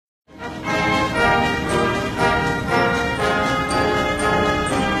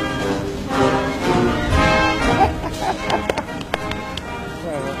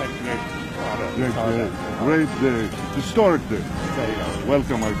great day, historic day.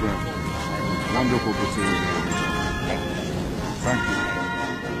 Welcome, my friend. Wonderful to see you here. Thank you.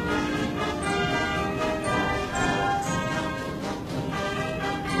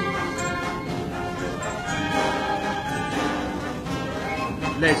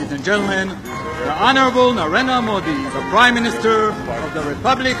 Ladies and gentlemen, the Honorable Narendra Modi, the Prime Minister of the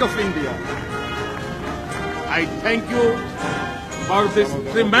Republic of India. I thank you for this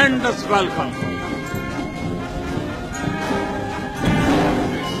tremendous welcome.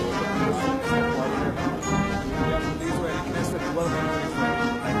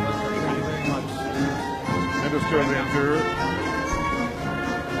 Minister of the Interior,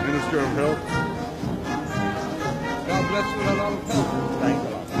 Minister of Health. God bless you with a lot of health. Thank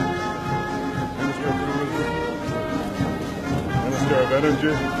you. Minister of Tourism, Minister of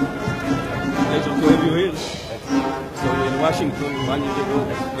Energy, Pleasure to have you here. So in Washington 1 year ago,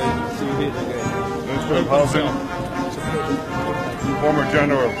 it's great to see you here again. Minister of Housing, former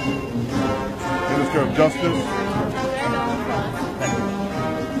General, Minister of Justice,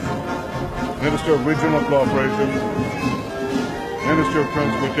 Minister of Regional Cooperation, Minister of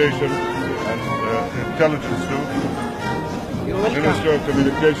Transportation and Intelligence too. You're welcome. Minister of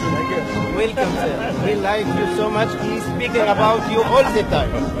Communication. Welcome, sir. We like you so much. He's speaking about you all the time.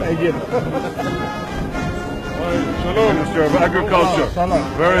 Thank you. Minister of Agriculture.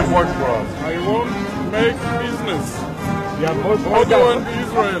 Very important for us. I won't make business. Audio and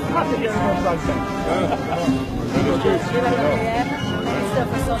Israel. Minister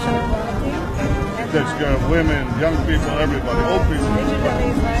for Social Equality. Takes care of women, young people, everybody, old people. Israel,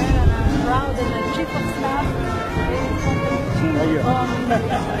 and I'm proud that the Chief of Staff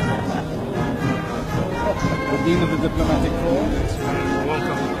The Dean of the Diplomatic Corps.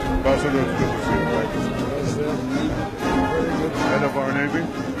 Welcome. Ambassador, it's good to see you. Head of our Navy. We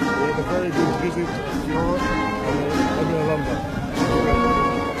had a very good visit of Europe and London.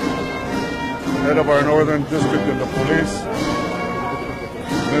 Head of our Northern District of the Police.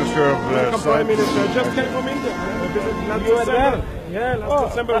 Minister of Welcome, Science. Prime Minister. I just came from India. I visited last December. Yeah, last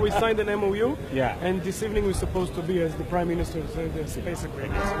December we signed an MOU. Yeah. And this evening we're supposed to be as the Prime Minister's space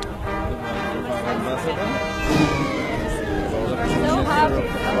agreement. so happy to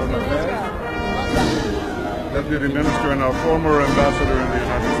have you here. Deputy Minister and our former ambassador in the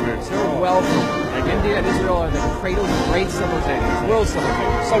United States. You're welcome. Like India and Israel are the cradles of great civilizations, world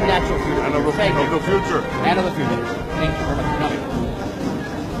civilizations, so natural for you to And be of here. Thank you. the future. And of the future. Thank you very much for coming.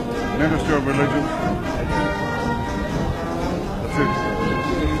 Minister of Religion. That's it.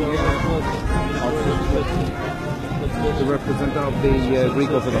 The representative of the Greek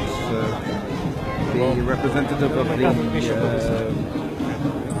Orthodox, the representative of the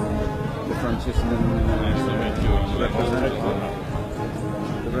Franciscan representative,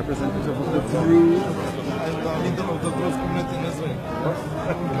 the representative of the Druze, I'm the leader of the Druze community in Israel.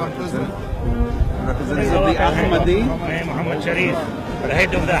 representative of the Ahmadi. I am Muhammad Sharif, the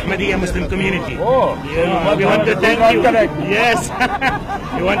head of the Ahmadiyya Muslim community. We want to thank you. Yes.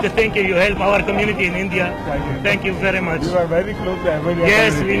 We want to thank you. You help our community in India. Thank you very much. You are very close to Ahmadiyya.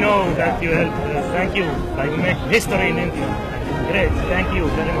 Yes, we know that you help. Thank you. I make history in India. Great. Thank you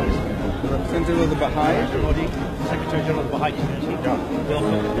very much. Representative of the Baha'i. Secretary General of Baha'i Community.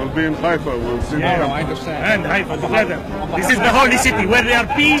 Welcome. We'll be in Haifa. We'll see Yeah, them. I understand. And Haifa together. This is the holy city where there are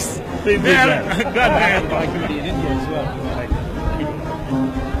peace. There, God help. Baha'i community in India as well.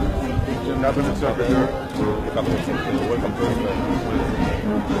 Cabinet Secretary. Welcome to Israel.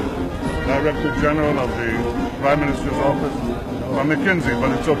 Director General of the Prime Minister's Office. From McKinsey, but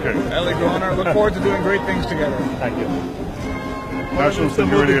it's okay. Eli Groner, look forward to doing great things together. Thank you. National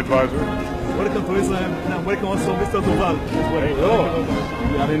Security Advisor. Welcome to Israel. And welcome also Mr. Duval.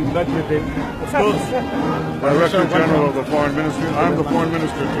 We are in touch with him. Of course. Director General of the Foreign Ministry. I'm the Foreign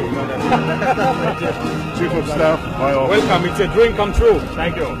Minister too. Chief of Staff, my office. Welcome. It's a dream come true.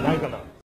 Thank you. Thank you.